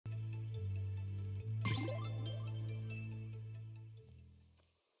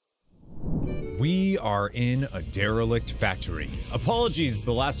We are in a derelict factory. Apologies,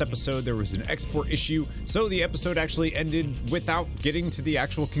 the last episode there was an export issue, so the episode actually ended without getting to the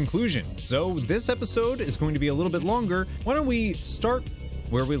actual conclusion. So this episode is going to be a little bit longer. Why don't we start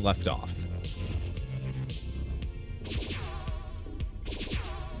where we left off?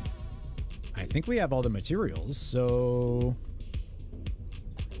 I think we have all the materials, so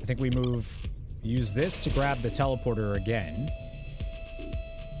I think we use this to grab the teleporter again.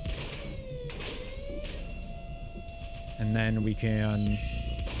 And then we can,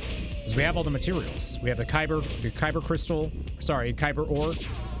 because we have all the materials. We have the Kyber crystal, sorry, Kyber ore.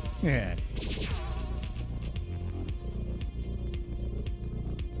 Yeah.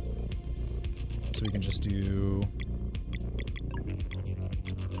 So we can just do,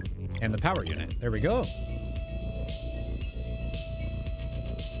 and the power unit. There we go.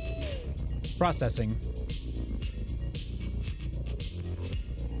 Processing.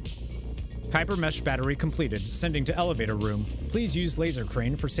 Kyber mesh battery completed. Sending to elevator room. Please use laser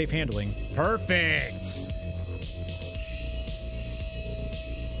crane for safe handling. Perfect!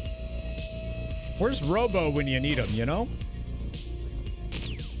 Where's Robo when you need him, you know?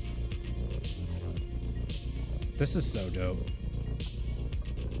 This is so dope.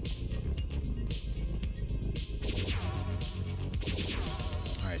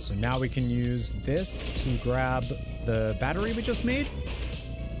 Alright, so now we can use this to grab the battery we just made.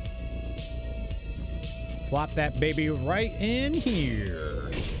 Plop that baby right in here.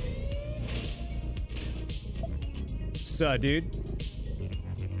 So, dude.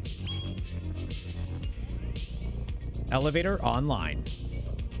 Elevator online.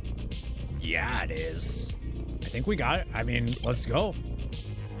 Yeah, it is. I think we got it. I mean, let's go.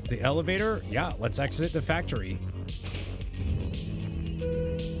 The elevator, yeah, let's exit the factory.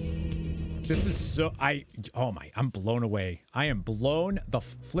 This is so, oh my, I'm blown away. I am blown the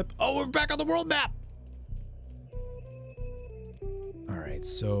flip. Oh, we're back on the world map. All right,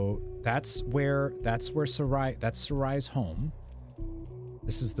 so that's where Serai, that's Serai's home.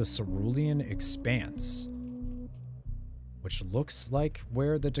 This is the Cerulean Expanse, which looks like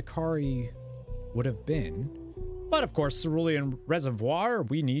where the Dakari would have been. But of course, Cerulean Reservoir,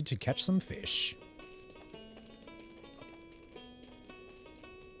 we need to catch some fish.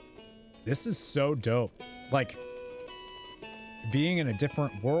 This is so dope. Like, being in a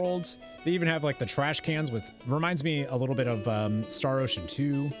different world. They even have like the trash cans with, reminds me a little bit of Star Ocean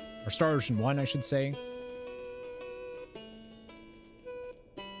 2, or Star Ocean 1, I should say.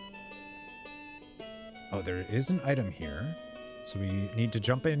 Oh, there is an item here. So we need to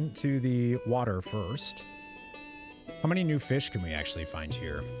jump into the water first. How many new fish can we actually find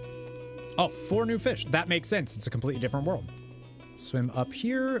here? Oh, 4 new fish. That makes sense. It's a completely different world. Swim up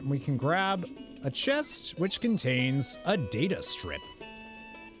here, and we can grab a chest which contains a data strip.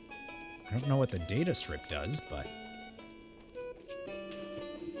 I don't know what the data strip does, but...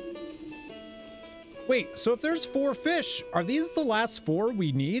 Wait, so if there's 4 fish, are these the last 4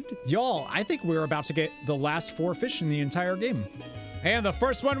 we need? Y'all, I think we're about to get the last 4 fish in the entire game. And the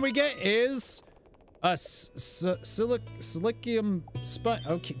first one we get is a silicium spud.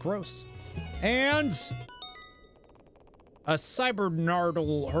 Okay, gross. And a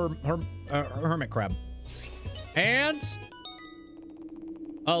cybernardle hermit crab. And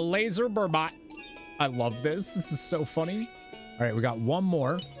a laser burbot. I love this. This is so funny. All right, we got one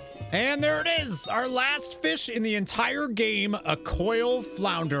more. And there it is, our last fish in the entire game, a coil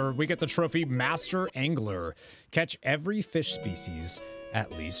flounder. We get the trophy Master Angler. Catch every fish species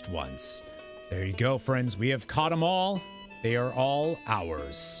at least once. There you go, friends. We have caught them all. They are all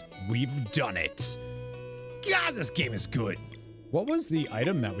ours. We've done it. God, this game is good. What was the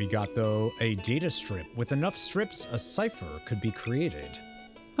item that we got, though? A data strip. With enough strips, a cipher could be created.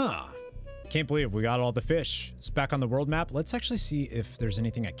 Huh. Can't believe we got all the fish. It's back on the world map. Let's actually see if there's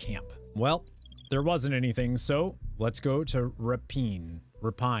anything at camp. Well, there wasn't anything, so let's go to Repine.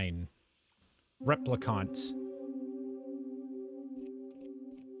 Replicant.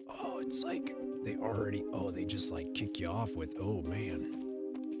 Oh, it's like they already, oh, they just like kick you off with, oh man.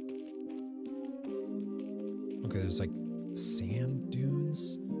 Okay, there's like sand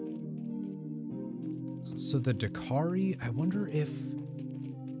dunes. So the Dakari, I wonder if,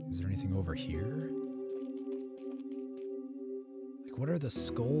 is there anything over here? Like, what are the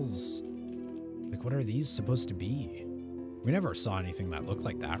skulls? Like, what are these supposed to be? We never saw anything that looked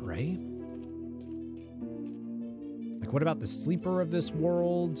like that, right? Like, what about the sleeper of this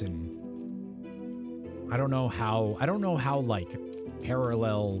world? And I don't know how, like,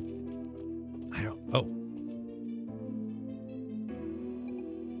 parallel, oh.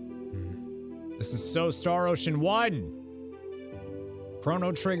 This is so Star Ocean 1.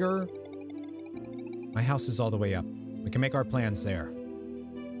 Chrono Trigger. My house is all the way up. We can make our plans there.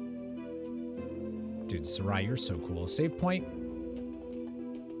 Dude, Serai, you're so cool. Save point.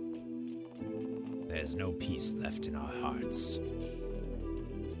 There's no peace left in our hearts.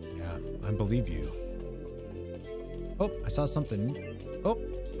 Yeah, I believe you. Oh, I saw something. Oh,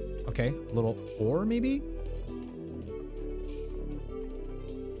 okay. A little ore, maybe?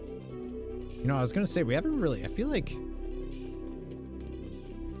 You know, I was gonna say, we haven't really... I feel like...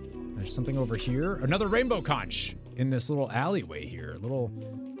 There's something over here. Another rainbow conch in this little alleyway here. Little...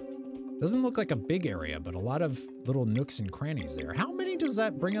 Doesn't look like a big area, but a lot of little nooks and crannies there. How many does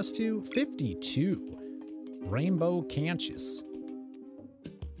that bring us to? 52. Rainbow conches.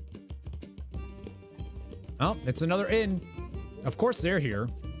 Oh, it's another inn. Of course they're here.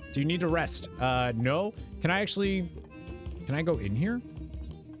 Do you need to rest? No. Can I go in here?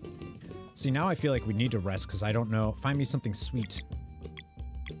 See, now I feel like we need to rest because I don't know. Find me something sweet.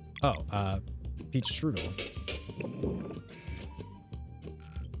 Oh, peach strudel.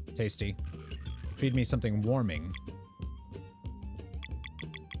 Tasty. Feed me something warming.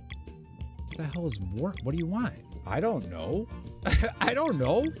 What the hell is warm? What do you want? I don't know. I don't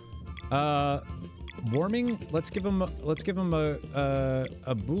know. Warming. Let's give him a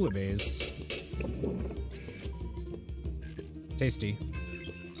bouillabaisse. Tasty.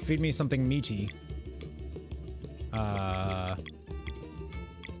 Feed me something meaty.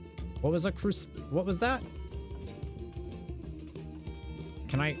 What was what was that?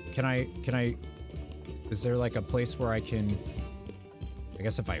 Can I, is there like a place where I can, I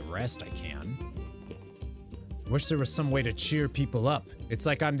guess if I rest, I can. Wish there was some way to cheer people up. It's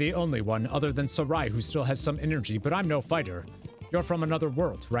like I'm the only one other than Serai who still has some energy, but I'm no fighter. You're from another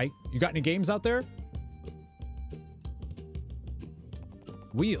world, right? You got any games out there?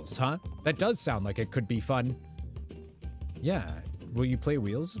 Wheels, huh? That does sound like it could be fun. Yeah, will you play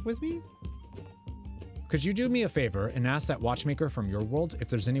Wheels with me? Could you do me a favor and ask that watchmaker from your world if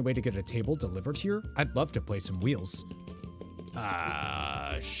there's any way to get a table delivered here? I'd love to play some Wheels.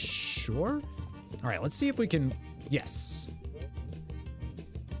 Sure? All right, let's see if we can... Yes.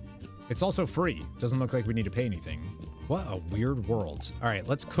 It's also free. Doesn't look like we need to pay anything. What a weird world. All right,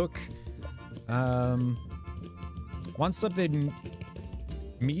 let's cook. Want something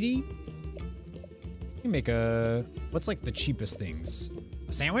meaty? You can make a... What's like the cheapest things?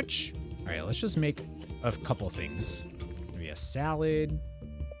 A sandwich? All right, let's just make a couple things. Maybe a salad.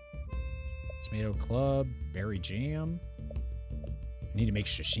 Tomato club. Berry jam. I need to make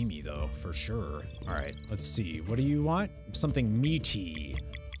sashimi though, for sure. All right, let's see. What do you want? Something meaty.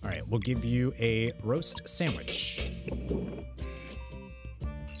 All right, we'll give you a roast sandwich.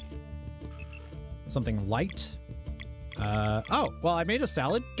 Something light. Oh, well, I made a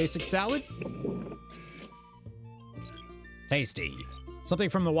salad. Basic salad. Tasty. Something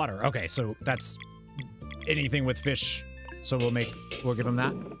from the water. Okay, so that's anything with fish. So we'll give him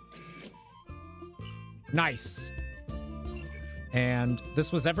that. Nice. And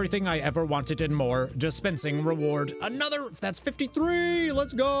this was everything I ever wanted and more. Dispensing reward. Another, that's 53.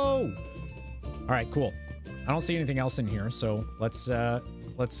 Let's go. All right, cool. I don't see anything else in here, so let's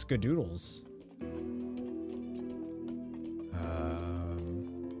skadoodles.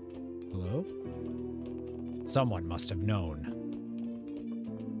 Hello? Someone must have known.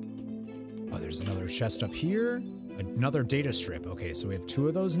 Oh, there's another chest up here. Another data strip. Okay, so we have 2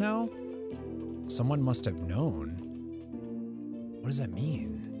 of those now. Someone must have known. What does that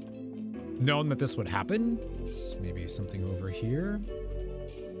mean? Known that this would happen? Maybe something over here.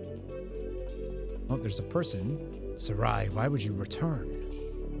 Oh, there's a person. Serai, why would you return?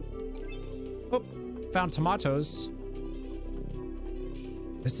 Oh, found tomatoes.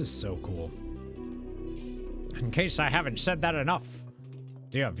 This is so cool. In case I haven't said that enough,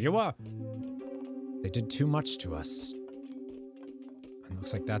 dear viewer, they did too much to us. And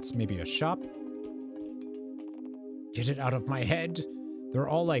looks like that's maybe a shop. Get it out of my head. They're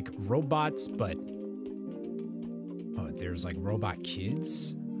all like robots, but... Oh, there's like robot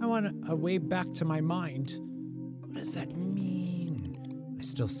kids? I want a way back to my mind. What does that mean? I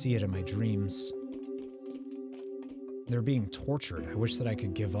still see it in my dreams. They're being tortured. I wish that I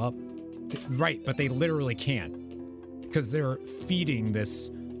could give up. Right, but they literally can't. Because they're feeding this...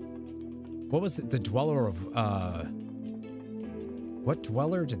 What was it? The dweller of... What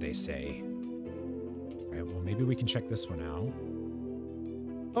dweller did they say? Alright, well, maybe we can check this one out.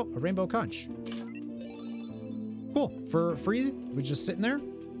 Oh, a rainbow conch. Cool. For free, we're just sitting there.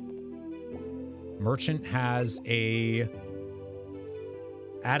 Merchant has a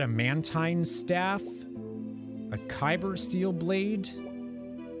adamantine staff, a kyber steel blade,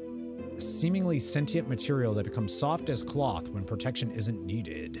 a seemingly sentient material that becomes soft as cloth when protection isn't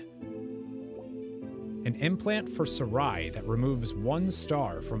needed. An implant for Serai that removes 1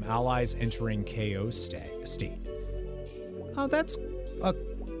 star from allies entering KO state. Oh,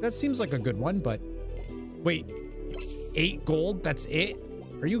 that seems like a good one, but wait, 8 gold? That's it?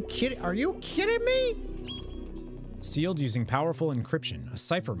 Are you kidding? Are you kidding me? Sealed using powerful encryption. A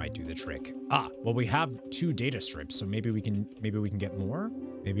cipher might do the trick. Ah, well, we have 2 data strips, so maybe we can get more.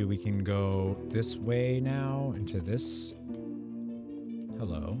 Maybe we can go this way now into this.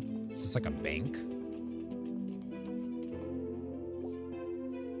 Hello. Is this like a bank?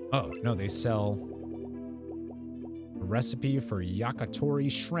 Oh, no, they sell a recipe for yakitori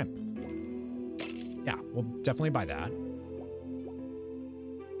shrimp. Yeah, we'll definitely buy that.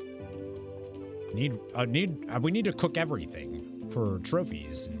 We need to cook everything for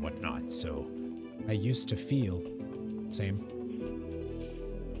trophies and whatnot, so I used to feel. Same.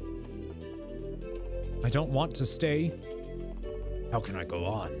 I don't want to stay. How can I go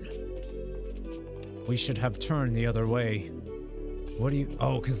on? We should have turned the other way. What do you...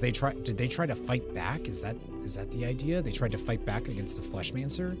 Oh, because did they try to fight back? Is that the idea? They tried to fight back against the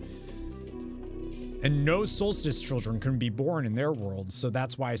Fleshmancer? And no Solstice children can be born in their world, so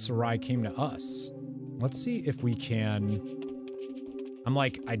that's why Serai came to us. Let's see if we can... I'm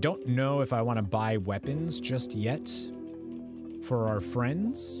like, I don't know if I want to buy weapons just yet for our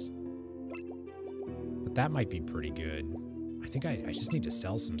friends, but that might be pretty good. I think I just need to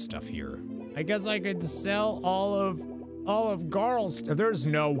sell some stuff here. I guess I could sell all of Garl's. There's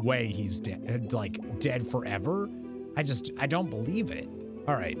no way he's dead, like dead forever. I don't believe it.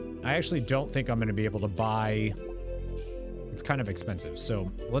 All right, I actually don't think I'm gonna be able to buy, it's kind of expensive.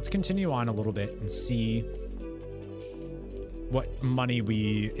 So let's continue on a little bit and see what money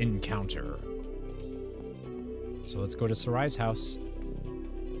we encounter. So let's go to Serai's house.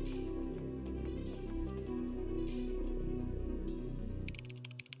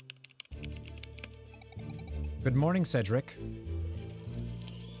 Good morning, Cedric.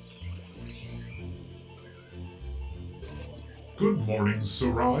 Good morning,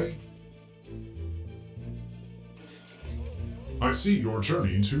 Serai. I see your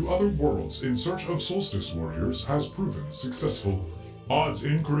journey to other worlds in search of Solstice warriors has proven successful. Odds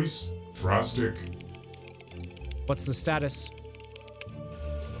increase drastic. What's the status?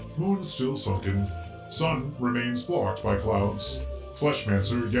 Moon still sunken. Sun remains blocked by clouds.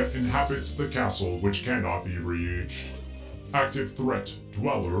 Fleshmancer yet inhabits the castle which cannot be reached. Active threat,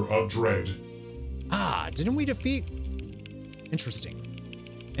 Dweller of Dread. Ah, didn't we defeat...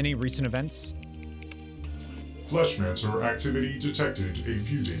 Interesting. Any recent events? Fleshmancer activity detected a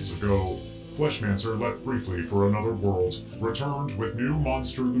few days ago. Fleshmancer left briefly for another world, returned with new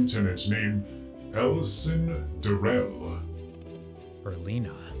monster lieutenant named Ellison Darrell.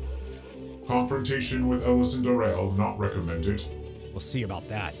 Erlina. Confrontation with Ellison Darrell not recommended. We'll see about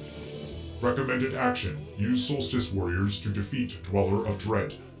that. Recommended action. Use Solstice warriors to defeat Dweller of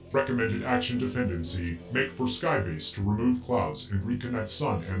Dread. Recommended action dependency. Make for Skybase to remove clouds and reconnect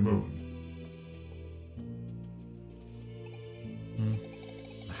Sun and Moon.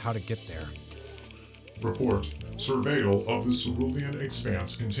 How to get there. Report. Surveil of the Cerulean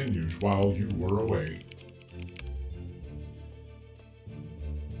Expanse continued while you were away.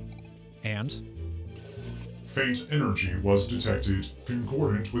 And? Faint energy was detected,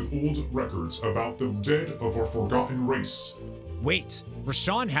 concordant with old records about the dead of a forgotten race. Wait,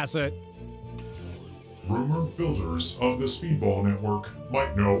 Rashawn has a... Rumored builders of the Speedball network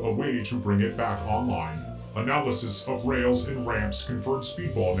might know a way to bring it back online. Analysis of rails and ramps confirmed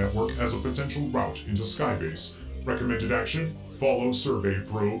Speedball network as a potential route into Skybase. Recommended action, follow survey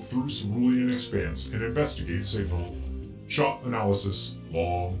probe through Cerulean Expanse and investigate signal. Shot analysis,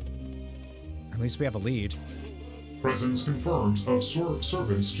 long. At least we have a lead. Presence confirmed of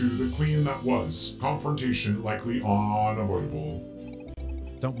servants to the queen that was. Confrontation likely unavoidable.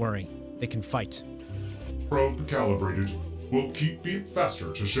 Don't worry, they can fight. Probe calibrated. Will keep beat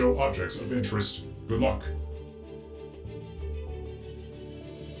faster to show objects of interest. Good luck.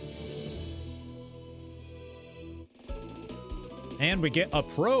 And we get a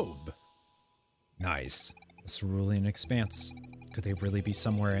probe. Nice. The Cerulean Expanse. Could they really be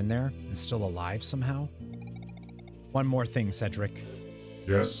somewhere in there and still alive somehow? One more thing, Cedric.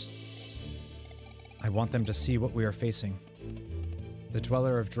 Yes? I want them to see what we are facing. The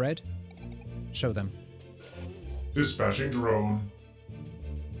Dweller of Dread? Show them. Dispatching drone.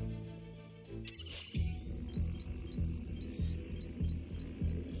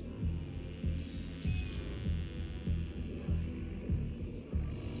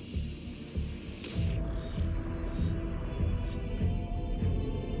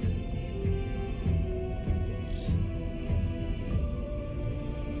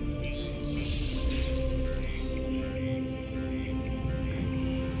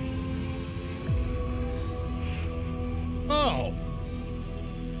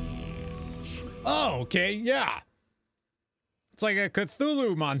 Oh, okay, yeah. It's like a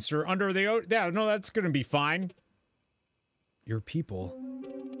Cthulhu monster under the ocean. Yeah, no, that's gonna be fine. Your people.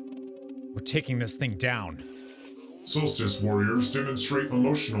 We're taking this thing down. Solstice warriors demonstrate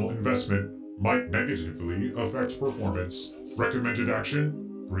emotional investment might negatively affect performance. Recommended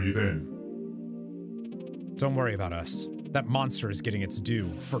action, breathe in. Don't worry about us. That monster is getting its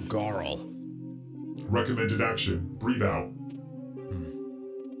due for Garl. Recommended action, breathe out.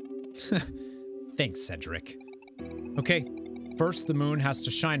 Thanks, Cedric. Okay, first the moon has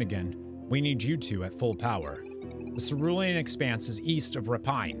to shine again. We need you two at full power. The Cerulean Expanse is east of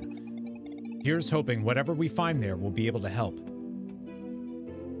Rapine. Here's hoping whatever we find there will be able to help.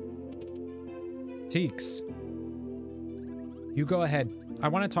 Teeks. You go ahead. I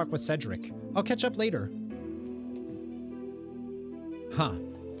want to talk with Cedric. I'll catch up later. Huh.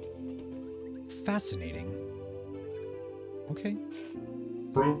 Fascinating. Okay.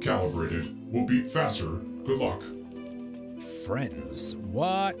 Probe calibrated. Will beat faster. Good luck. Friends.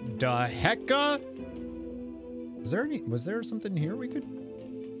 What the hecka? Was there something here we could...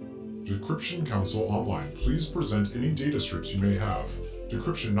 Decryption Council Online. Please present any data strips you may have.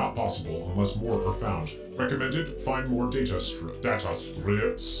 Decryption not possible unless more are found. Recommended, find more data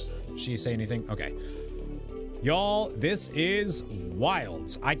strips. She say anything? Okay. Y'all, this is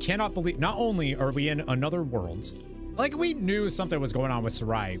wild. I cannot believe, not only are we in another world, like we knew something was going on with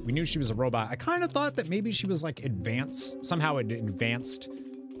Serai. We knew she was a robot. I kind of thought that maybe she was like advanced, somehow an advanced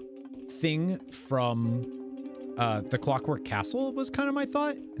thing from the Clockwork Castle was kind of my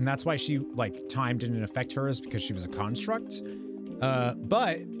thought. And that's why she like time didn't affect her, is because she was a construct.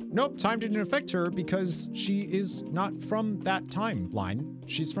 But nope, time didn't affect her because she is not from that timeline.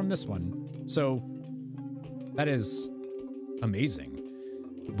 She's from this one. So that is amazing.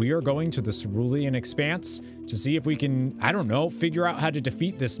 We are going to the Cerulean Expanse to see if we can, I don't know, figure out how to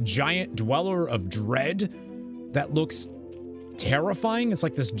defeat this giant dweller of dread that looks terrifying. It's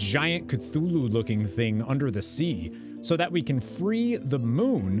like this giant Cthulhu-looking thing under the sea, so that we can free the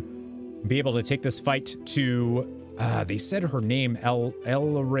moon and be able to take this fight to, they said her name,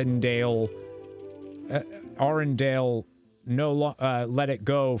 Arendelle, let it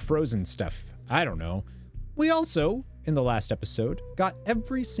go, frozen stuff. I don't know. We also, in the last episode, got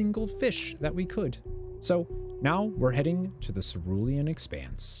every single fish that we could. So now we're heading to the Cerulean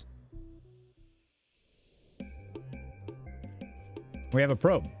Expanse. We have a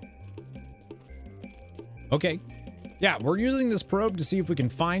probe. Okay. Yeah, we're using this probe to see if we can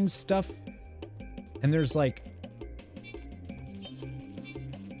find stuff. And there's like...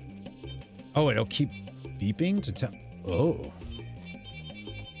 Oh, it'll keep beeping to tell... Oh.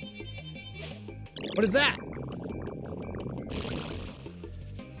 What is that?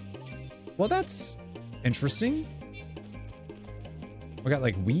 Well, that's interesting. We got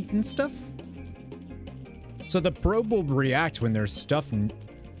like wheat and stuff. So the probe will react when there's stuff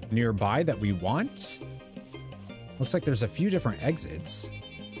nearby that we want. Looks like there's a few different exits.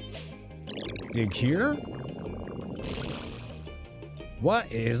 Dig here.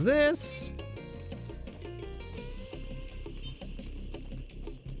 What is this?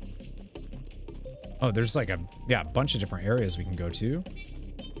 Oh, there's like a bunch of different areas we can go to.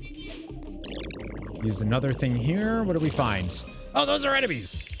 Use another thing here. What do we find? Oh, those are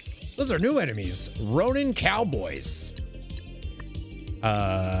enemies. Those are new enemies. Ronin cowboys.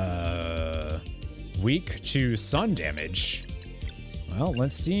 Weak to sun damage. Well,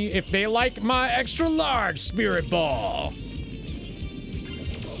 let's see if they like my extra large spirit ball.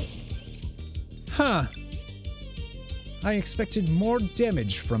 Huh. I expected more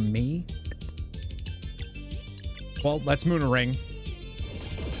damage from me. Well, let's moon a ring.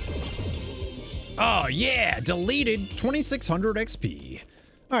 Oh yeah, deleted 2600 XP.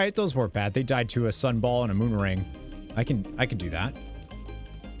 All right, those weren't bad. They died to a sun ball and a moon ring. I can do that.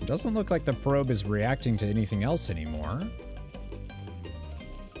 It doesn't look like the probe is reacting to anything else anymore.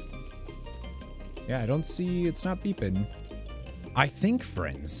 Yeah, I don't see, it's not beeping. I think,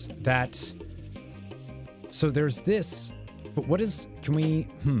 friends, that, so there's this, but what is, can we,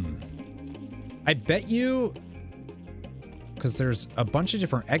 I bet you, because there's a bunch of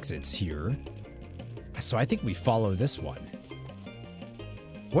different exits here. So I think we follow this one.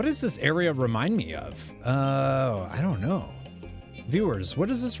 What does this area remind me of? I don't know. Viewers, what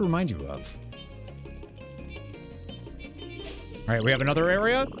does this remind you of? All right, we have another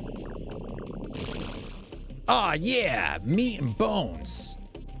area. Ah, yeah, meat and bones.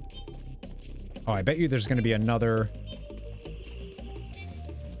 Oh, I bet you there's gonna be another.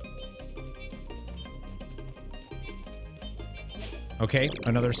 Okay,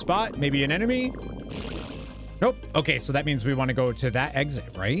 another spot, maybe an enemy. Nope. Okay, so that means we want to go to that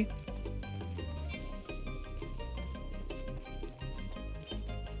exit, right?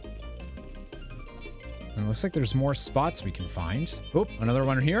 Looks like there's more spots we can find. Oh, another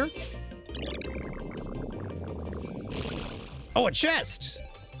one here. Oh, a chest!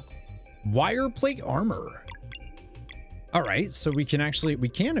 Wire plate armor. All right, so we can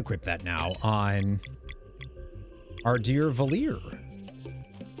equip that now on our dear Valir.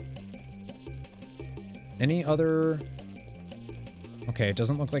 Any other... Okay, it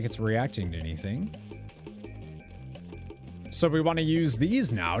doesn't look like it's reacting to anything. So we want to use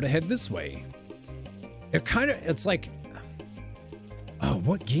these now to head this way. It's like... Oh,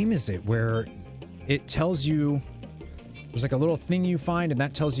 what game is it where it tells you... There's like a little thing you find and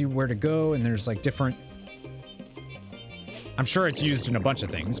that tells you where to go, and there's like different... I'm sure it's used in a bunch of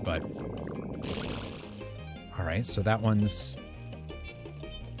things, but... Alright, so that one's...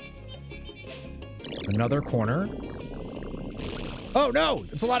 Another corner. Oh no!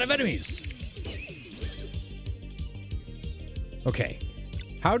 It's a lot of enemies! Okay.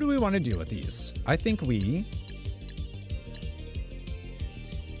 How do we want to deal with these? I think we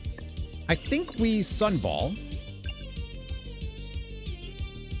sunball.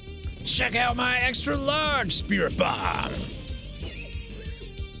 Check out my extra large spirit bomb!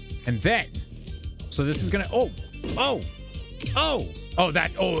 And then... So this is gonna... it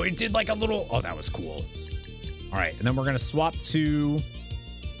did like a little... Oh, that was cool. All right, and then we're gonna swap to...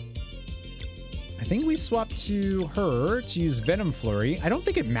 I think we swapped to her to use Venom Flurry. I don't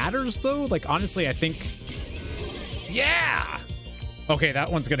think it matters, though. Like, honestly, I think... Yeah! Okay, that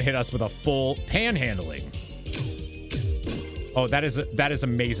one's gonna hit us with a full panhandling. Oh, that is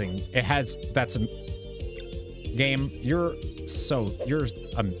amazing. It has... That's a... Game, you're awesome.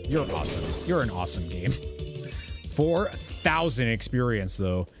 You're an awesome game. 4,000 experience,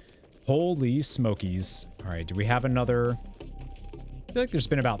 though. Holy smokies. All right, do we have another... I feel like there's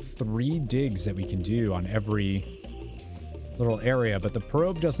been about 3 digs that we can do on every little area, but the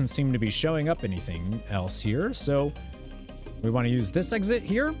probe doesn't seem to be showing up anything else here, so we want to use this exit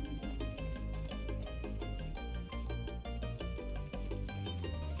here.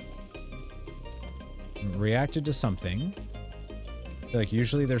 Reacted to something. I feel like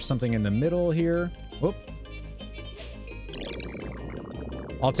usually there's something in the middle here. Whoop.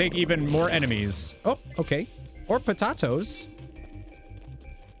 I'll take even more enemies. Oh, okay. Or potatoes.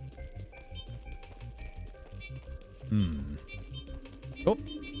 Oh,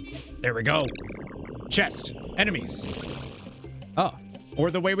 there we go. Chest. Enemies. Oh, or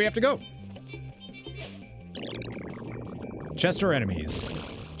the way we have to go. Chest or enemies?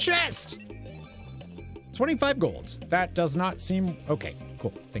 Chest! 25 gold. That does not seem... Okay,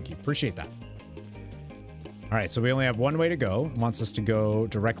 cool. Thank you. Appreciate that. All right, so we only have one way to go. It wants us to go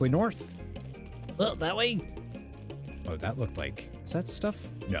directly north. Oh, that way? Oh, that looked like... Is that stuff?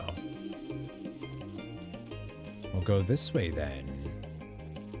 No. We'll go this way then.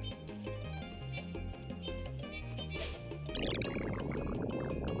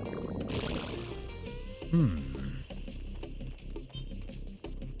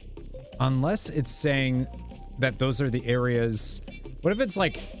 Unless it's saying that those are the areas... What if it's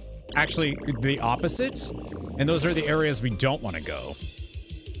like actually the opposite? And those are the areas we don't want to go.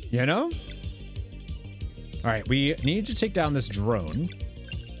 You know? All right, we need to take down this drone.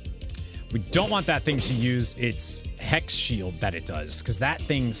 We don't want that thing to use its hex shield that it does, because that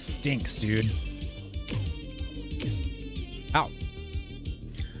thing stinks, dude. Ow. All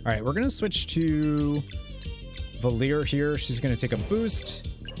right, we're going to switch to Valir here. She's going to take a boost.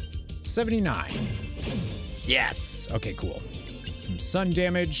 79. Yes. Okay, cool. Some sun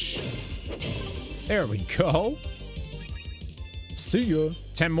damage. There we go. See ya.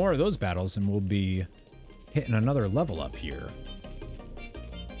 10 more of those battles and we'll be hitting another level up here.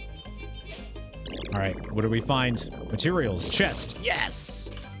 All right, what do we find? Materials, chest. Yes.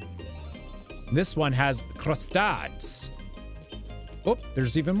 This one has crustades. Oh,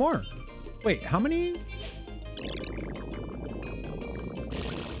 there's even more. Wait, how many?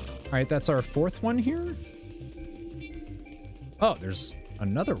 All right, that's our 4th one here. Oh, there's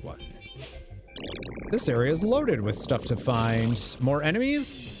another one. This area is loaded with stuff to find. More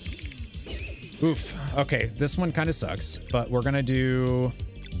enemies? Oof. Okay, this one kind of sucks, but we're gonna do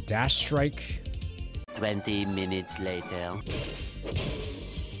dash strike. 20 minutes later.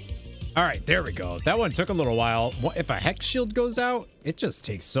 All right, there we go. That one took a little while. If a hex shield goes out, it just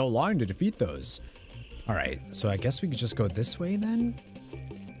takes so long to defeat those. All right, so I guess we could just go this way then?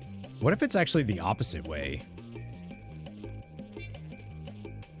 What if it's actually the opposite way?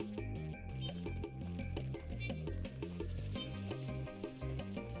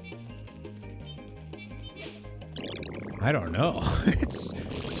 I don't know.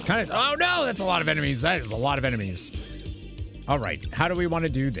 It's kind of... Oh no, that's a lot of enemies. That is a lot of enemies. All right, how do we want to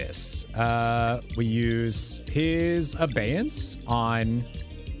do this? We use his abeyance on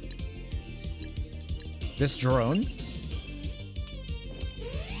this drone.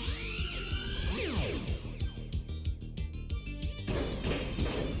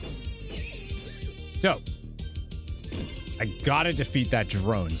 Dope. I gotta defeat that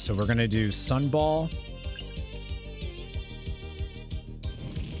drone, so we're gonna do Sunball.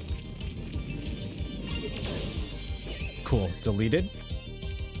 Cool, deleted.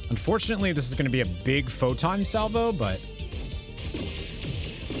 Unfortunately, this is gonna be a big photon salvo, but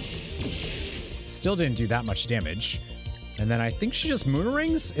still didn't do that much damage. And then I think she just moon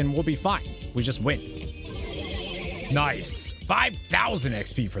rings and we'll be fine. We just win. Nice. 5,000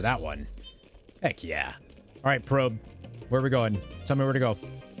 XP for that one. Heck yeah. All right, probe. Where are we going? Tell me where to go.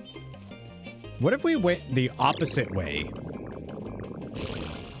 What if we went the opposite way?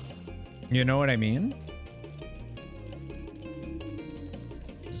 You know what I mean?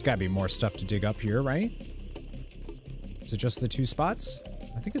 There's gotta be more stuff to dig up here, right? Is it just the 2 spots?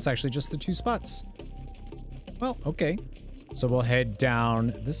 I think it's actually just the 2 spots. Well, okay. So we'll head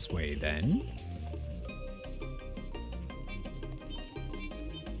down this way then.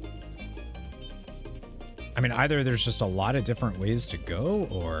 I mean, either there's just a lot of different ways to go,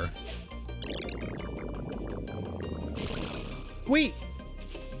 or... Wait!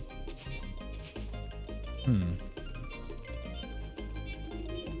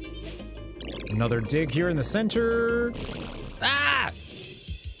 Another dig here in the center. Ah!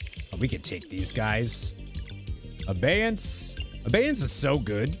 Oh, we could take these guys. Abeyance. Abeyance is so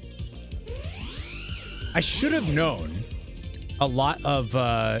good. I should have known a lot of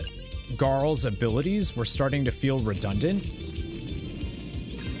Garl's abilities were starting to feel redundant.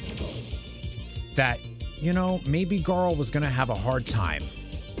 That, you know, maybe Garl was gonna have a hard time.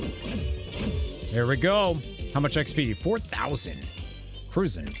 There we go. How much XP? 4,000.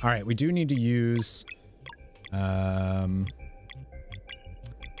 Cruising. All right, we do need to use... maybe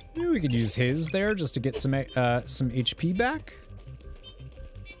we could use his there just to get some HP back.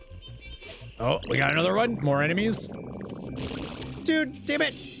 Oh, we got another one. More enemies. Dude, damn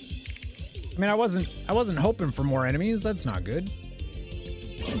it. I mean, I wasn't hoping for more enemies. That's not good.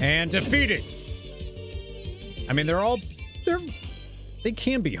 And defeated. I mean, they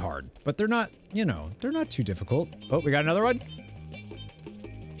can be hard, but they're not, you know, they're not too difficult. Oh, we got another one.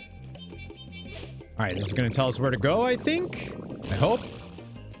 All right, this is going to tell us where to go, I think. I hope.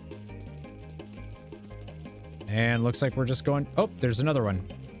 And looks like we're just going... Oh, there's another one.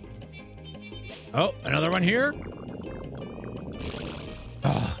 Oh, another one here.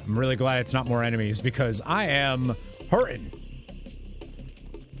 Oh, I'm really glad it's not more enemies because I am hurting.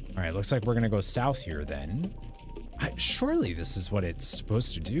 All right, looks like we're going to go south here then. Surely this is what it's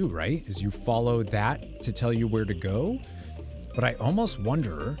supposed to do, right? Is you follow that to tell you where to go? But I almost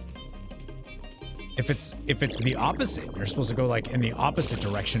wonder... If it's the opposite, you're supposed to go like in the opposite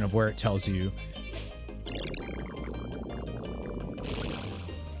direction of where it tells you.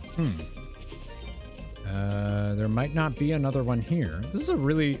 There might not be another one here. This is a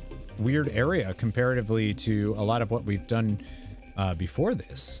really weird area comparatively to a lot of what we've done before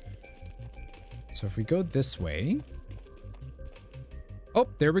this. So if we go this way. Oh,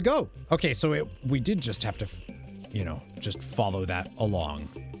 there we go. Okay, so we did just have to, you know, just follow that along.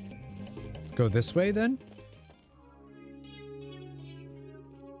 Go this way then.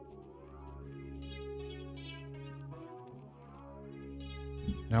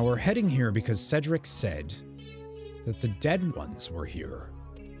 Now we're heading here because Cedric said that the dead ones were here,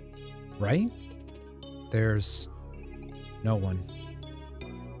 right? There's no one.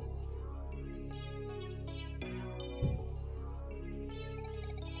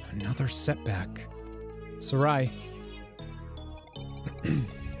 Another setback. Serai.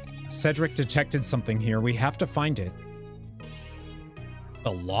 Cedric detected something here. We have to find it.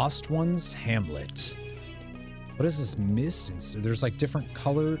 The Lost Ones Hamlet. What is this mist? There's like different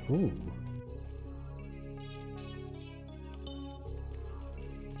color. Ooh.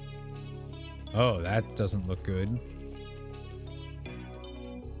 Oh, that doesn't look good.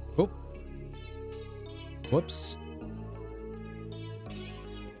 Oh. Whoops.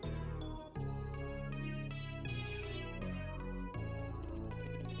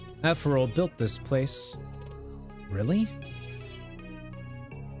 Aphrodite built this place. Really?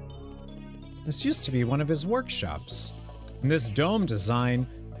 This used to be one of his workshops. And this dome design...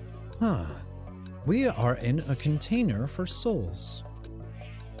 Huh. We are in a container for souls.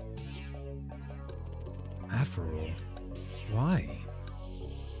 Aphrodite. Why?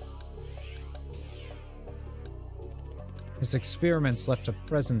 His experiments left a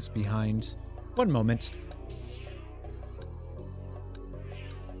presence behind. One moment.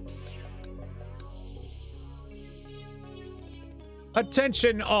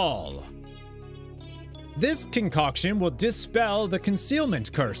 Attention all! This concoction will dispel the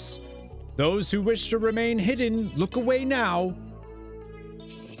concealment curse. Those who wish to remain hidden, look away now.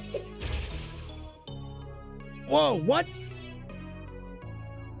 Whoa, what?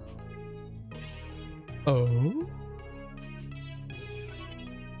 Oh?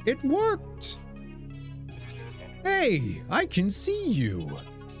 It worked! Hey, I can see you.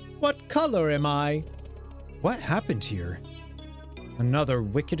 What color am I? What happened here? Another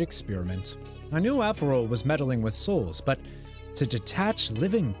wicked experiment. I knew Averil was meddling with souls, but to detach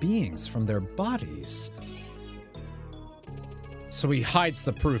living beings from their bodies. So he hides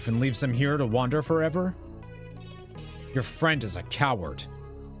the proof and leaves them here to wander forever? Your friend is a coward.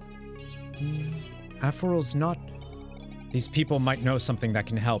 Averil's not... These people might know something that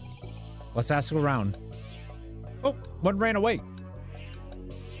can help. Let's ask around. Oh, one ran away.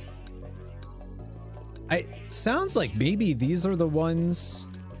 Sounds like maybe these are the ones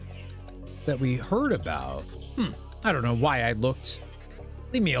that we heard about. I don't know why I looked.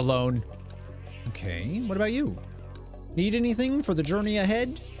 Leave me alone. Okay, what about you? Need anything for the journey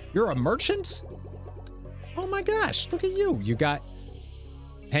ahead? You're a merchant? Oh my gosh, look at you. You got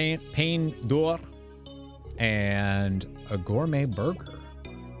pain d'or and a gourmet burger.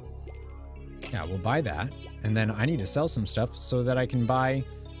 Yeah, we'll buy that. And then I need to sell some stuff so that I can buy...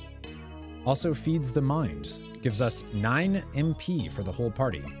 Also feeds the mind. Gives us 9 MP for the whole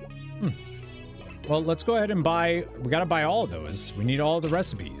party. Well, let's go ahead and buy... We gotta buy all of those. We need all the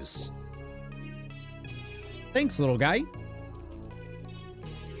recipes. Thanks, little guy.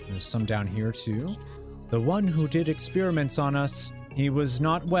 There's some down here, too. The one who did experiments on us, he was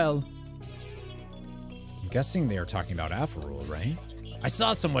not well. I'm guessing they are talking about Averil, right? I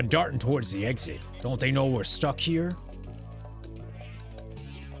saw someone darting towards the exit. Don't they know we're stuck here?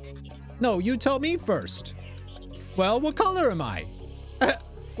 No, you tell me first. Well, what color am I?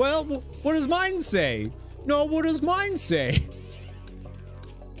 Well, what does mine say? No, what does mine say?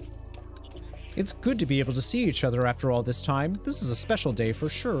 It's good to be able to see each other after all this time. This is a special day for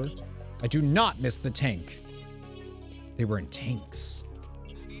sure. I do not miss the tank. They were in tanks.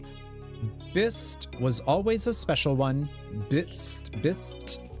 Bist was always a special one. Bist.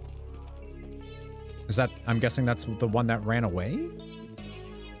 Is that, I'm guessing that's the one that ran away?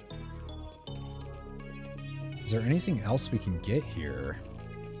 Is there anything else we can get here?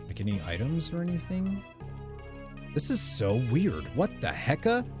 Like any items or anything? This is so weird. What the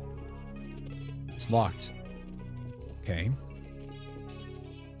hecka? It's locked. Okay.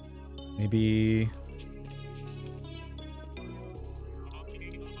 Maybe...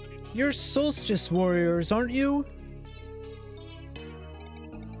 You're solstice warriors, aren't you?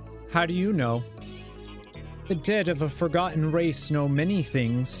 How do you know? The dead of a forgotten race know many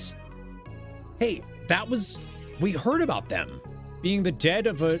things. Hey, that was... We heard about them. Being the dead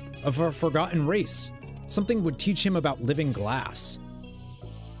of a forgotten race. Something would teach him about living glass.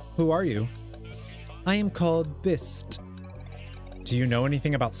 Who are you? I am called Bist. Do you know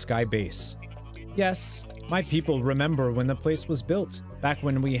anything about Sky Base? Yes, my people remember when the place was built, back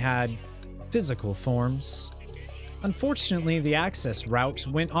when we had physical forms. Unfortunately, the access route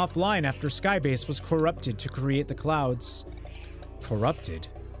went offline after Skybase was corrupted to create the clouds. Corrupted?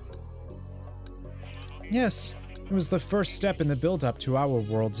 Yes, it was the first step in the build-up to our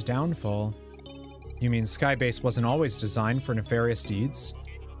world's downfall. You mean Skybase wasn't always designed for nefarious deeds?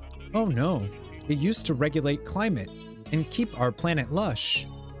 Oh no, it used to regulate climate and keep our planet lush.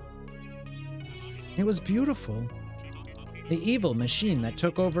 It was beautiful. The evil machine that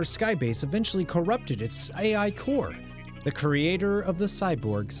took over Skybase eventually corrupted its AI core, the creator of the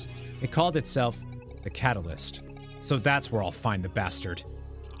cyborgs. It called itself the Catalyst. So that's where I'll find the bastard.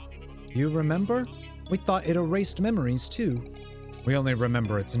 You remember? We thought it erased memories too. We only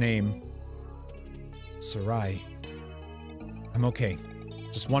remember its name. Serai. I'm okay.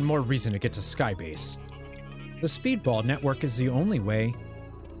 Just one more reason to get to Skybase. The speedball network is the only way.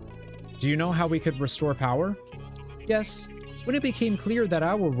 Do you know how we could restore power? Yes. When it became clear that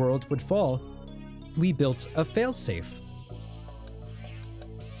our world would fall, we built a failsafe.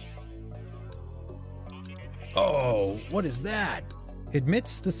 Oh, what is that?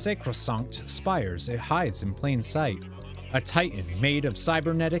 Amidst the sacrosanct spires, it hides in plain sight. A titan made of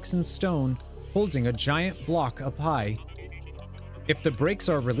cybernetics and stone, holding a giant block up high. If the brakes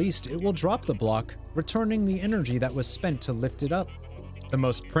are released, it will drop the block, returning the energy that was spent to lift it up. The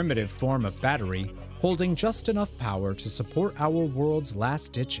most primitive form of battery, holding just enough power to support our world's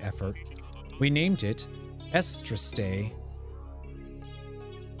last-ditch effort. We named it Estreste.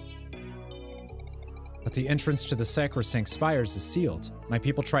 But the entrance to the sacrosanct spires is sealed. My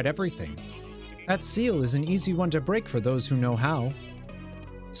people tried everything. That seal is an easy one to break for those who know how.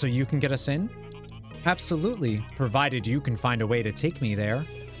 So you can get us in? Absolutely, provided you can find a way to take me there.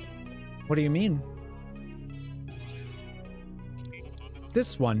 What do you mean?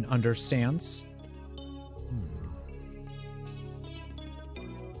 This one understands.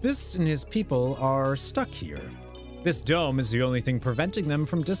 Bist and his people are stuck here. This dome is the only thing preventing them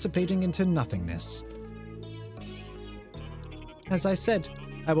from dissipating into nothingness. As I said,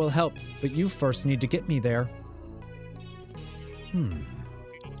 I will help, but you first need to get me there.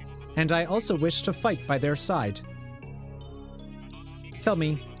 And I also wish to fight by their side. Tell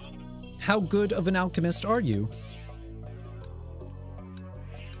me, how good of an alchemist are you?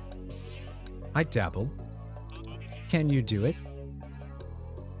 I dabble. Can you do it?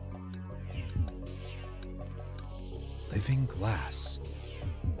 Living glass.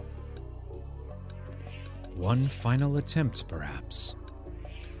 One final attempt, perhaps.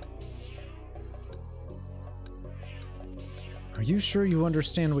 Are you sure you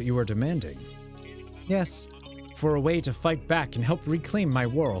understand what you are demanding? Yes, for a way to fight back and help reclaim my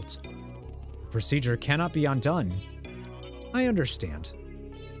world. The procedure cannot be undone. I understand.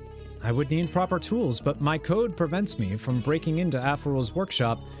 I would need proper tools, but my code prevents me from breaking into Aferel's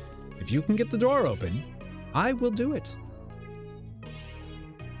workshop. If you can get the door open, I will do it.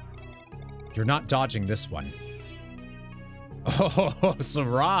 You're not dodging this one. Oh,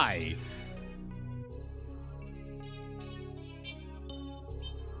 Serai!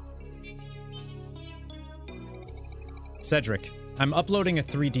 Cedric, I'm uploading a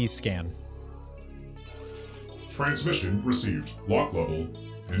 3D scan. Transmission received. Lock level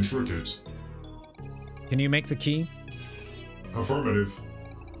intricate. Can you make the key? Affirmative.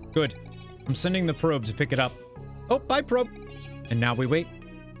 Good. I'm sending the probe to pick it up. Oh, bye, probe. And now we wait.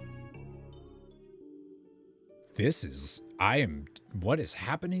 What is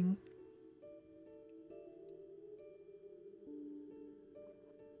happening?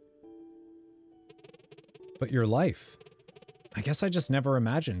 But your life. I guess I just never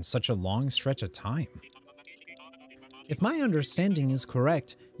imagined such a long stretch of time. If my understanding is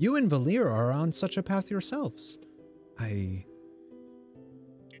correct, you and Valir are on such a path yourselves.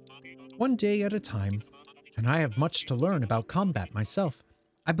 One day at a time, and I have much to learn about combat myself.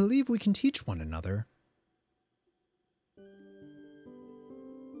 I believe we can teach one another.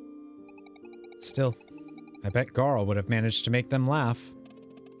 Still, I bet Garl would have managed to make them laugh.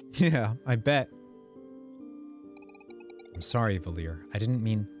 Yeah, I bet. I'm sorry, Valir. I didn't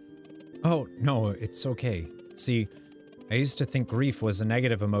mean... Oh, no, it's okay. See, I used to think grief was a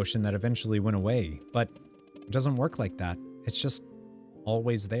negative emotion that eventually went away, but it doesn't work like that. It's just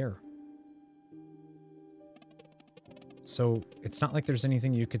always there. So, it's not like there's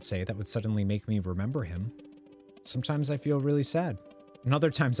anything you could say that would suddenly make me remember him. Sometimes I feel really sad. And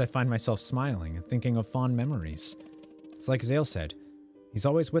other times I find myself smiling and thinking of fond memories. It's like Zale said, he's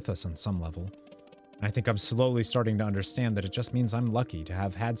always with us on some level. And I think I'm slowly starting to understand that it just means I'm lucky to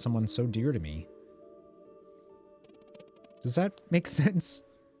have had someone so dear to me. Does that make sense?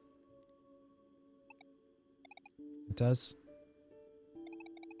 It does.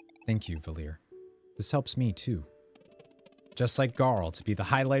 Thank you, Valir. This helps me too. Just like Garl to be the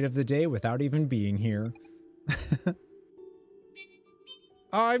highlight of the day without even being here.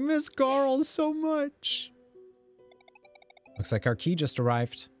 I miss Garl so much. Looks like our key just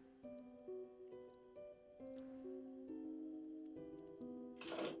arrived.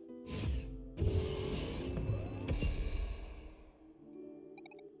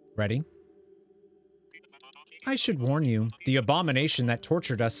 Ready? I should warn you, the abomination that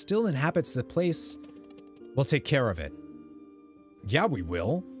tortured us still inhabits the place. We'll take care of it. Yeah, we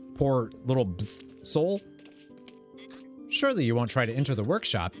will. Poor little soul. Surely you won't try to enter the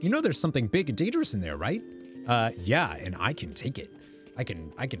workshop. You know there's something big and dangerous in there, right? Yeah, and I can take it. I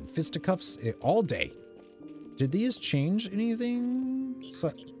can fisticuffs it all day. Did these change anything?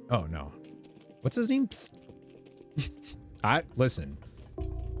 So, oh no. What's his name? Psst. Listen.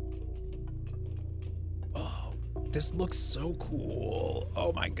 Oh, this looks so cool.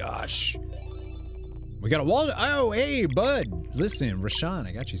 Oh my gosh. We got a walnut. Oh, hey, bud. Listen, Rashan,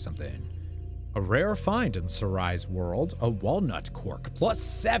 I got you something. A rare find in Serai's world, a walnut cork.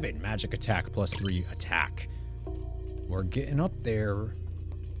 +7 magic attack, +3 attack. We're getting up there.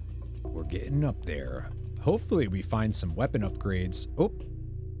 We're getting up there. Hopefully we find some weapon upgrades. Oh.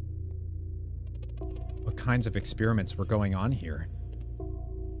 What kinds of experiments were going on here?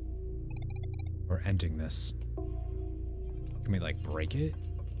 We're ending this. Can we, like, break it?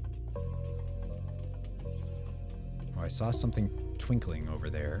 Oh, I saw something twinkling over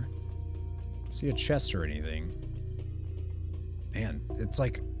there. See a chest or anything. Man, it's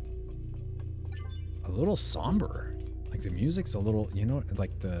like a little somber. Like, the music's a little, you know,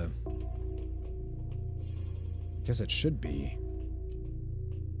 like the... I guess it should be.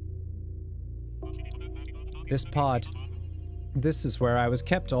 This pod. This is where I was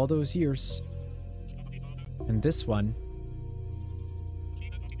kept all those years. And this one.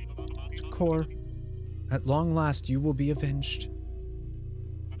 Core, at long last you will be avenged.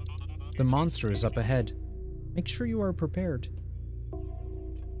 The monster is up ahead. Make sure you are prepared.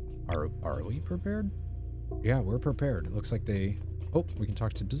 Are we prepared? Yeah, we're prepared. It looks like they... Oh, we can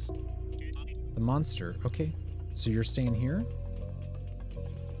talk to the monster. Okay, so you're staying here?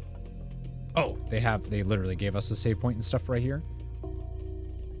 Oh, they literally gave us a save point and stuff right here.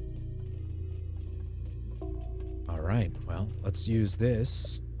 All right, well, let's use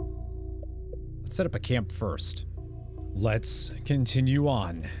this. Let's set up a camp first. Let's continue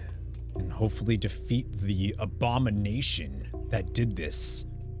on and hopefully defeat the abomination that did this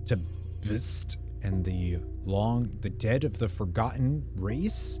to Bist and the dead of the forgotten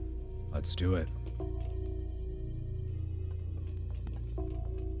race. Let's do it.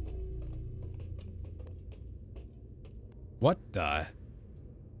 What the?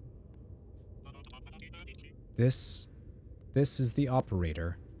 This is the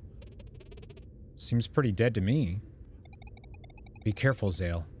operator. Seems pretty dead to me. Be careful,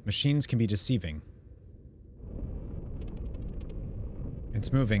 Zale. Machines can be deceiving.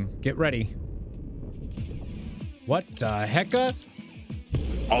 It's moving. Get ready. What the hecka?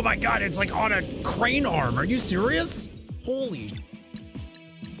 Oh my god, it's like on a crane arm. Are you serious? Holy.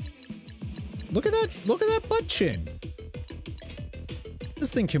 Look at that butt chin.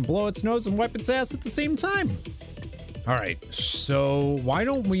 This thing can blow its nose and wipe its ass at the same time. All right, so why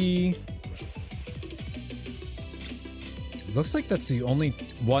don't we... Looks like that's the only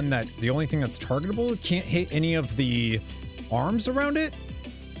thing that's targetable. It can't hit any of the arms around it.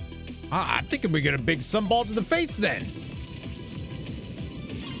 I'm thinking we get a big sunball to the face then.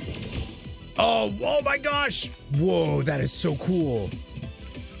 Oh my gosh. Whoa, that is so cool.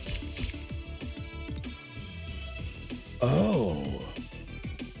 Oh.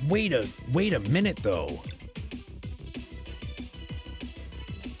 Wait a minute though.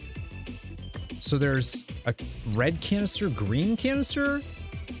 So there's a red canister, green canister?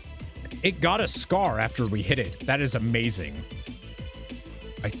 It got a scar after we hit it. That is amazing.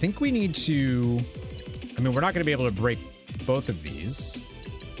 I think we need to... I mean, we're not going to be able to break both of these.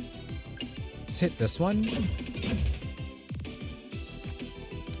 Let's hit this one.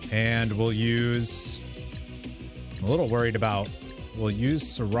 And we'll use... I'm a little worried about... We'll use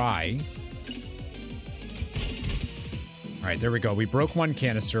Serai. All right, there we go. We broke one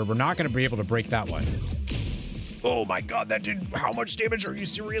canister. We're not going to be able to break that one. Oh my god, that did how much damage? Are you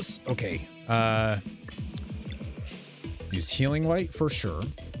serious? Okay. Use healing light for sure.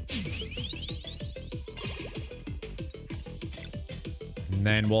 And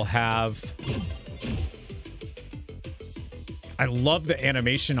then we'll have... I love the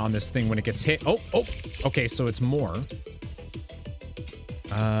animation on this thing when it gets hit. Oh. Okay, so it's more.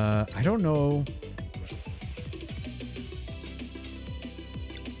 I don't know...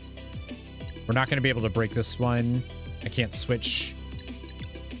 We're not going to be able to break this one. I can't switch.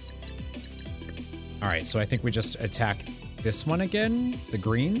 All right, so I think we just attack this one again, the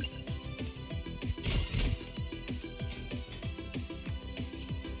green.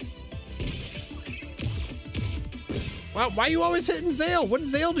 Wow, why are you always hitting Zale? What did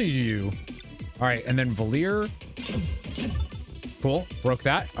Zale do to you? All right, and then Valir. Cool, broke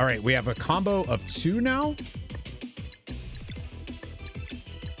that. All right, we have a combo of 2 now.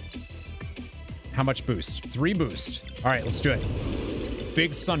 How much boost? 3 boost. All right, let's do it.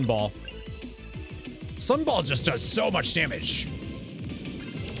 Big Sunball. Sunball just does so much damage.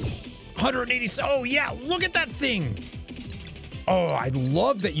 180. Oh, yeah, look at that thing. Oh, I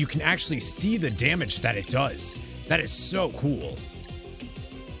love that you can actually see the damage that it does. That is so cool.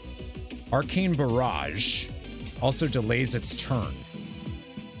 Arcane Barrage also delays its turn.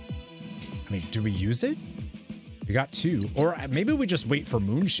 I mean, do we use it? We got 2. Or maybe we just wait for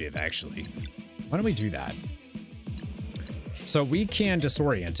Moonshiv, actually. Why don't we do that? So we can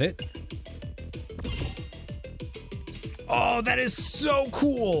disorient it. Oh, that is so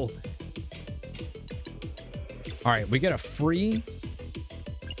cool. All right, we get a free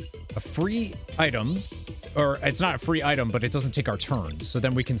item. Or it's not a free item, but it doesn't take our turn. So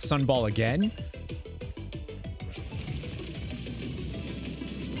then we can Sunball again.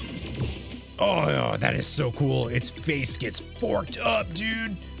 Oh, that is so cool. Its face gets forked up,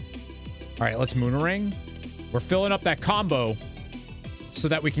 dude. All right, let's Moonerang. We're filling up that combo so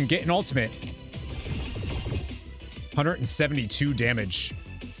that we can get an ultimate. 172 damage.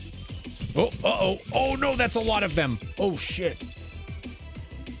 Oh, uh-oh. Oh, no, that's a lot of them. Oh, shit.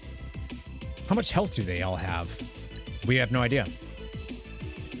 How much health do they all have? We have no idea.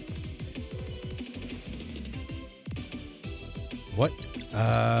 What?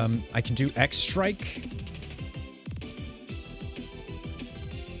 I can do X strike.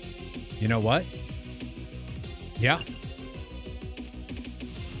 You know what? Yeah.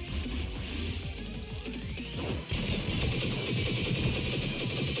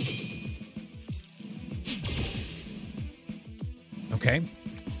 Okay.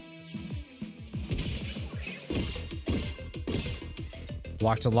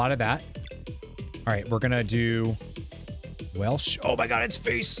 Blocked a lot of that. All right, we're gonna do Welsh. Oh my god, its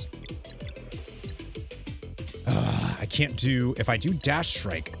face! I can't do... If I do dash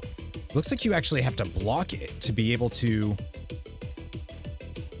strike, looks like you actually have to block it to be able to...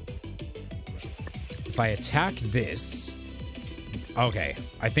 If I attack this... Okay,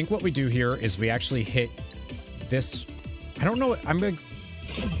 I think what we do here is we actually hit this... I don't know, I'm gonna...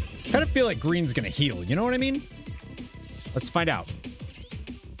 I kind of feel like green's gonna heal, you know what I mean? Let's find out.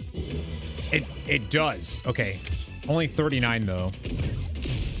 It does. Okay. Only 39 though.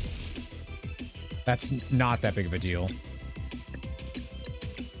 That's not that big of a deal.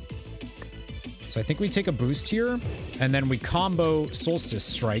 So I think we take a boost here, and then we combo Solstice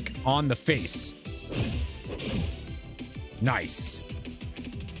Strike on the face. Nice.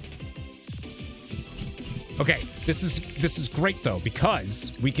 Okay, this is great though,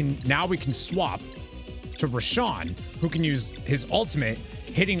 because we can swap to Rashawn, who can use his ultimate,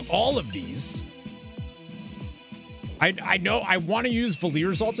 hitting all of these. I know I want to use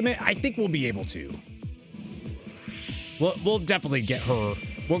Valir's ultimate. I think we'll be able to. We'll definitely get her.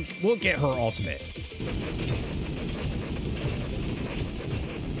 We'll get her ultimate.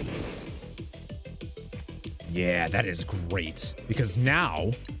 Yeah, that is great, because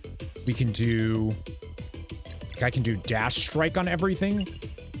now we can do... I can do dash strike on everything.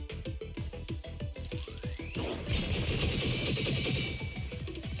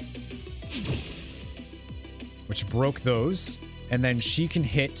 Which broke those. And then she can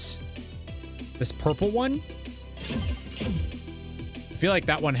hit this purple one. I feel like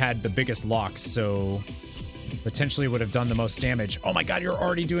that one had the biggest locks, so potentially would have done the most damage. Oh my god, you're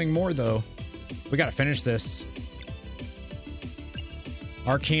already doing more though. We gotta finish this.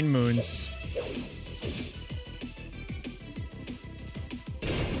 Arcane Moons.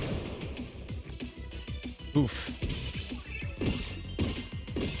 Oof.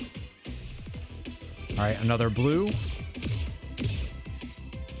 All right, another blue.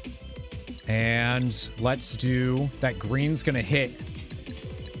 And let's do... That green's gonna hit.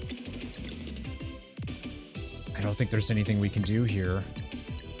 I don't think there's anything we can do here.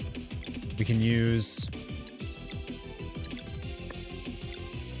 We can use...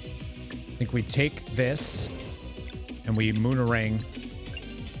 I think we take this and we Moonerang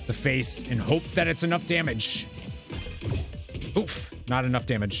the face and hope that it's enough damage. Oof, not enough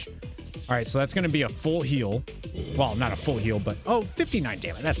damage. All right, so that's going to be a full heal. Well, not a full heal, but... Oh, 59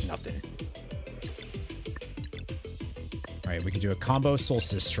 damage. That's nothing. All right, we can do a combo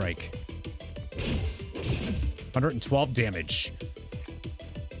Solstice Strike. 112 damage.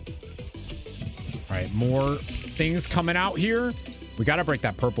 All right, more things coming out here. We got to break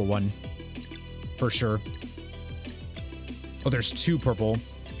that purple one. For sure. Oh, there's two purple.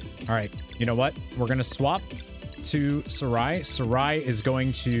 All right, you know what? We're going to swap to Serai. Serai is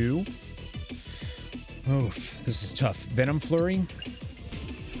going to... Oof, this is tough. Venom Flurry.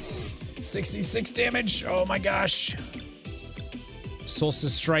 66 damage. Oh my gosh.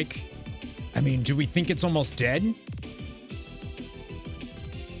 Solstice Strike. I mean, do we think it's almost dead?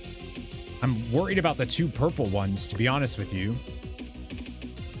 I'm worried about the two purple ones, to be honest with you.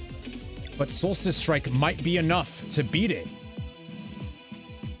 But Solstice Strike might be enough to beat it.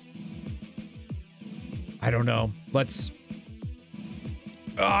 I don't know. Let's...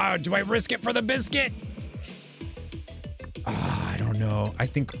 do I risk it for the biscuit? I don't know. I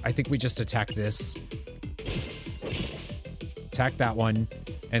think we just attack this. Attack that one.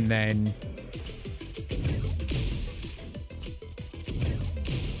 And then...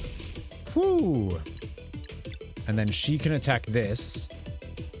 Whew. And then she can attack this.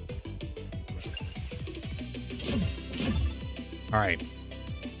 All right.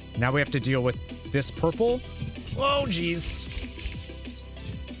 Now we have to deal with this purple. Oh, jeez.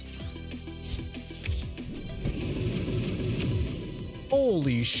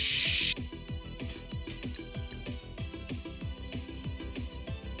 Holy sh...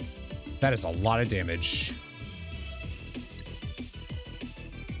 That is a lot of damage.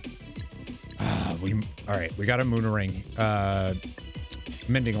 All right, we got a Moonerang.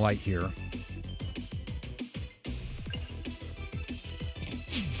 Mending Light here.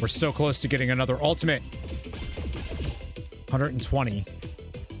 We're so close to getting another ultimate. 120.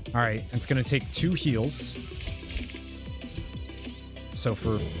 All right, it's gonna take 2 heals. So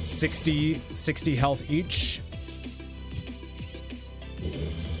for 60 health each.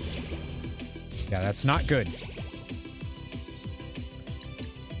 Yeah, that's not good.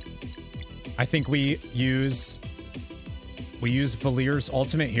 I think we use Valir's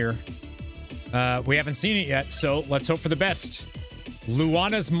ultimate here. We haven't seen it yet, so let's hope for the best.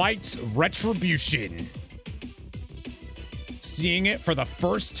 Luana's Might Retribution. Seeing it for the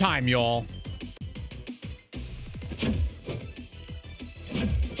first time, y'all.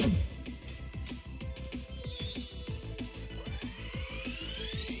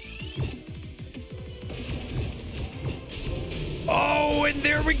 Oh, and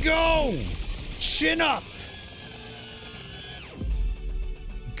there we go! Chin up!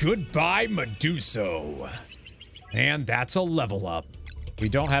 Goodbye, Meduso. And that's a level up. We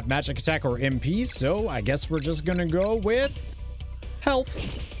don't have magic attack or MP, so I guess we're just gonna go with health.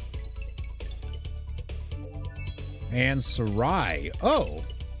 And Serai. Oh.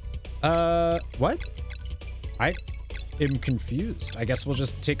 What? I am confused. I guess we'll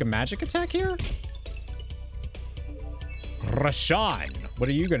just take a magic attack here? Rashan, what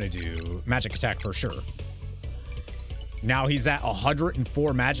are you gonna do? Magic attack for sure. Now he's at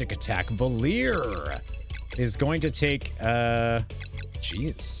 104 magic attack. Valir is going to take,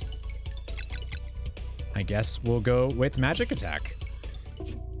 jeez. I guess we'll go with magic attack.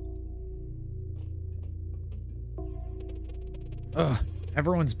 Ugh,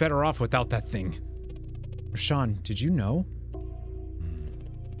 everyone's better off without that thing. Rashan, did you know?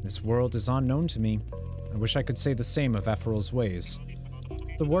 This world is unknown to me. I wish I could say the same of Ephrail's ways.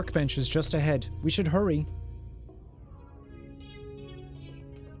 The workbench is just ahead. We should hurry.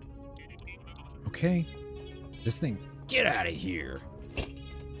 Okay. This thing, get out of here.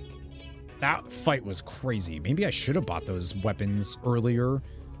 That fight was crazy. Maybe I should have bought those weapons earlier.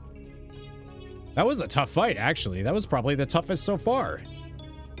 That was a tough fight, actually. That was probably the toughest so far.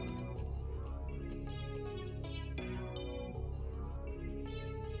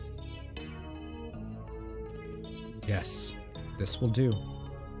 Yes, this will do.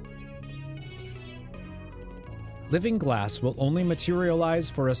 Living glass will only materialize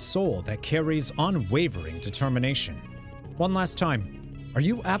for a soul that carries unwavering determination. One last time. Are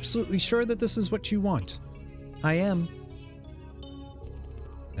you absolutely sure that this is what you want? I am.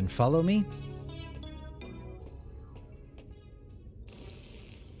 Then follow me.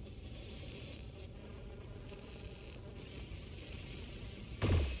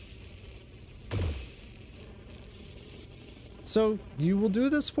 So, you will do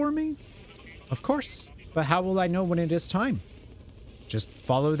this for me? Of course. But how will I know when it is time? Just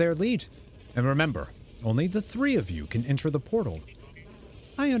follow their lead. And remember, only the 3 of you can enter the portal.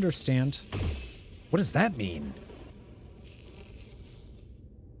 I understand. What does that mean?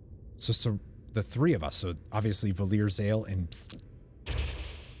 So the 3 of us, so obviously Valir, Zale, and... Psst.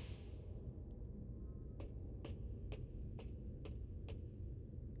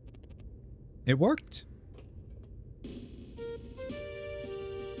 It worked.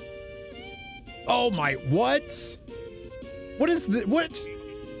 Oh my, what? What is the, what?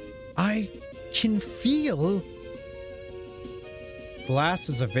 I can feel. Glass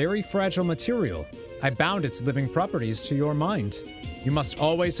is a very fragile material. I bound its living properties to your mind. You must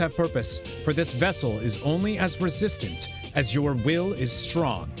always have purpose, for this vessel is only as resistant as your will is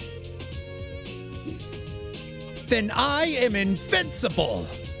strong. Then I am invincible!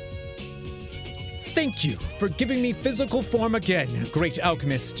 Thank you for giving me physical form again, great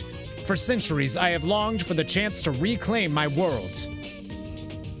alchemist. For centuries, I have longed for the chance to reclaim my world.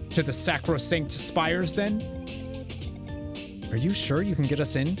 To the sacrosanct spires, then? Are you sure you can get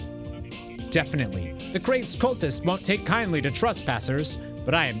us in? Definitely. The crazed cultist won't take kindly to trespassers,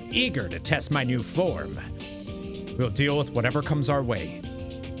 but I am eager to test my new form. We'll deal with whatever comes our way.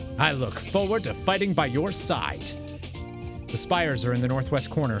 I look forward to fighting by your side. The spires are in the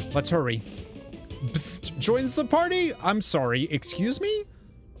northwest corner. Let's hurry. Psst, joins the party? I'm sorry, excuse me?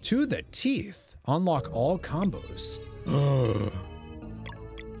 To the teeth. Unlock all combos.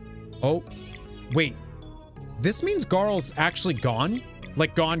 Oh, wait. This means Garl's actually gone?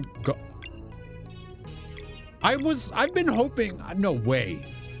 Like gone. I've been hoping. No way.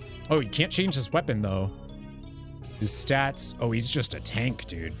 Oh, he can't change his weapon though. His stats. Oh, he's just a tank,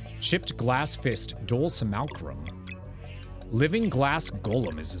 dude. Chipped glass fist, dual simulacrum. Living glass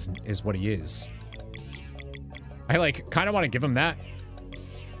golem is what he is. I like kind of want to give him that.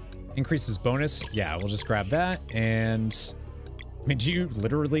 Increases bonus. Yeah, we'll just grab that. And I mean, do you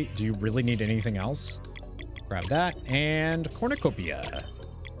really need anything else? Grab that and cornucopia.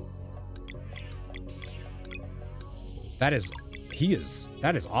 That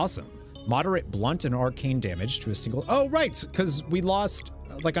is awesome. Moderate blunt and arcane damage to a single. Oh, right, because we lost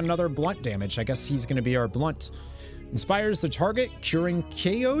like another blunt damage. I guess he's going to be our blunt. Inspires the target, curing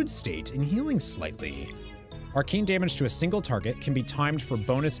KO'd state and healing slightly. Arcane damage to a single target can be timed for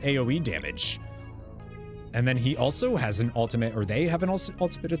bonus AoE damage. And then he also has an ultimate, or they have an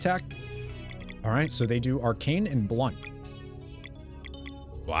ultimate attack. All right, so they do arcane and blunt.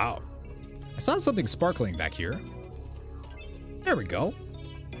 Wow. I saw something sparkling back here. There we go.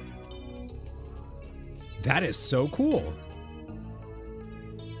 That is so cool.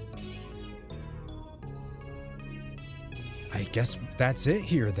 I guess that's it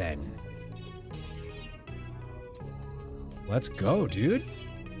here then. Let's go, dude.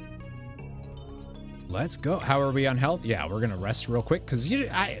 Let's go. How are we on health? Yeah, we're gonna rest real quick because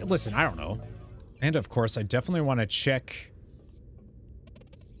listen, I don't know. And of course, I definitely want to check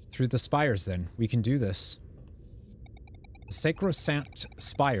through the spires then. We can do this. The sacrosanct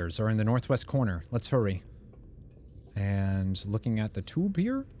spires are in the northwest corner. Let's hurry. And looking at the tube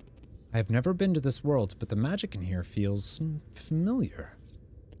here, I have never been to this world, but the magic in here feels familiar.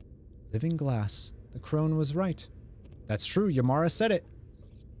 Living glass. The crone was right. That's true, Yamara said it.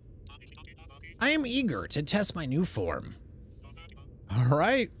 I am eager to test my new form. All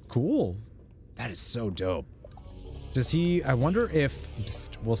right, cool. That is so dope. Does he, I wonder if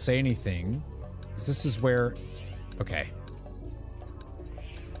will say anything. 'Cause this is where, okay.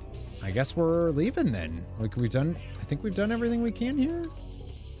 I guess we're leaving then. Like I think we've done everything we can here.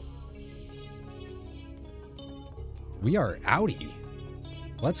 We are outie.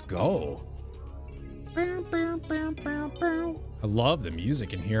 Let's go. I love the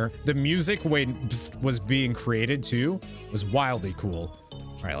music in here. The music when was being created too was wildly cool.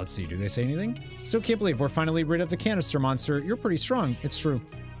 All right, let's see. Do they say anything? Still can't believe we're finally rid of the canister monster. You're pretty strong. It's true.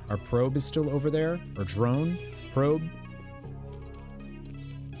 Our probe is still over there. Or drone. Probe.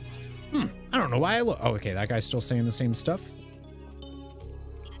 I don't know why I look. Oh, okay. That guy's still saying the same stuff.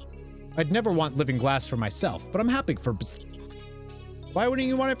 I'd never want living glass for myself, but I'm happy for... Why wouldn't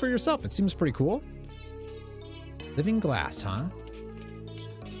you want it for yourself? It seems pretty cool. Living glass, huh?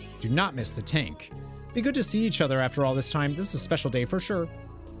 Do not miss the tank. Be good to see each other after all this time. This is a special day for sure.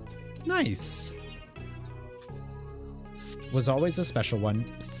 Nice. Psst, was always a special one.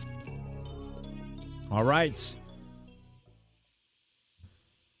 Psst. All right.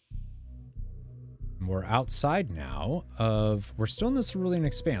 We're outside now of... We're still in the Cerulean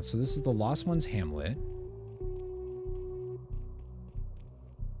Expanse, so this is the Lost One's Hamlet.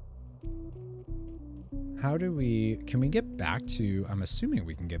 How do we... Can we get back to... I'm assuming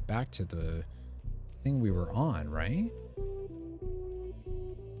we can get back to the thing we were on, right?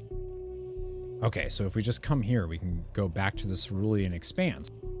 Okay, so if we just come here, we can go back to the Cerulean Expanse.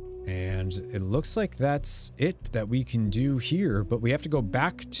 And it looks like that's it that we can do here, but we have to go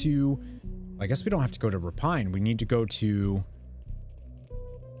back to... I guess we don't have to go to Rapine. We need to go to...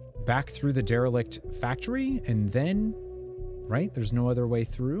 back through the derelict factory, and then... Right? There's no other way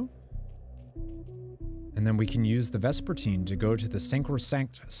through? And then we can use the Vespertine to go to the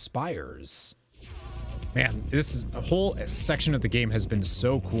Sacrosanct Spires. Man, this whole section of the game has been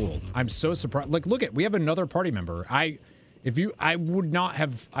so cool. I'm so surprised. Like, look at, we have another party member. I would not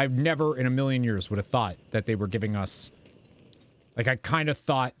have, I've never in a million years would have thought that they were giving us, like, I kind of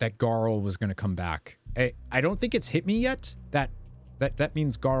thought that Garl was going to come back. I don't think it's hit me yet that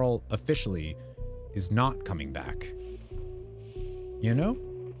means Garl officially is not coming back. You know?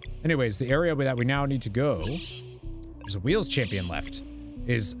 Anyways, the area that we now need to go, there's a Wheels champion left,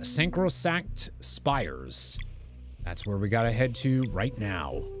 is Sacrosanct Spires. That's where we gotta head to right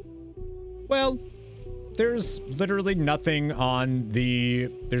now. Well, there's literally nothing on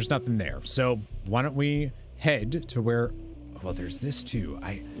the... There's nothing there. So why don't we head to where... Well, there's this too.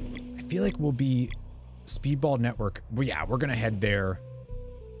 I feel like we'll be... Speedball Network. Well, yeah, we're gonna head there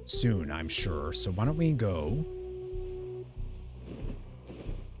soon, I'm sure. So why don't we go...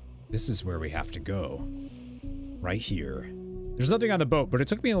 This is where we have to go. Right here. There's nothing on the boat, but it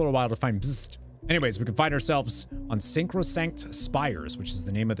took me a little while to find... Bzzzt. Anyways, we can find ourselves on Sacrosanct Spires, which is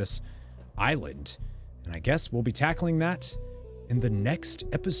the name of this island. And I guess we'll be tackling that in the next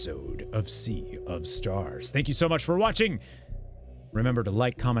episode of Sea of Stars. Thank you so much for watching. Remember to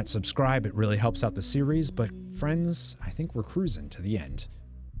like, comment, subscribe. It really helps out the series. But friends, I think we're cruising to the end.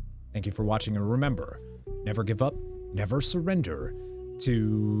 Thank you for watching, and remember, never give up, never surrender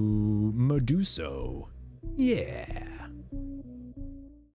to Meduso. Yeah.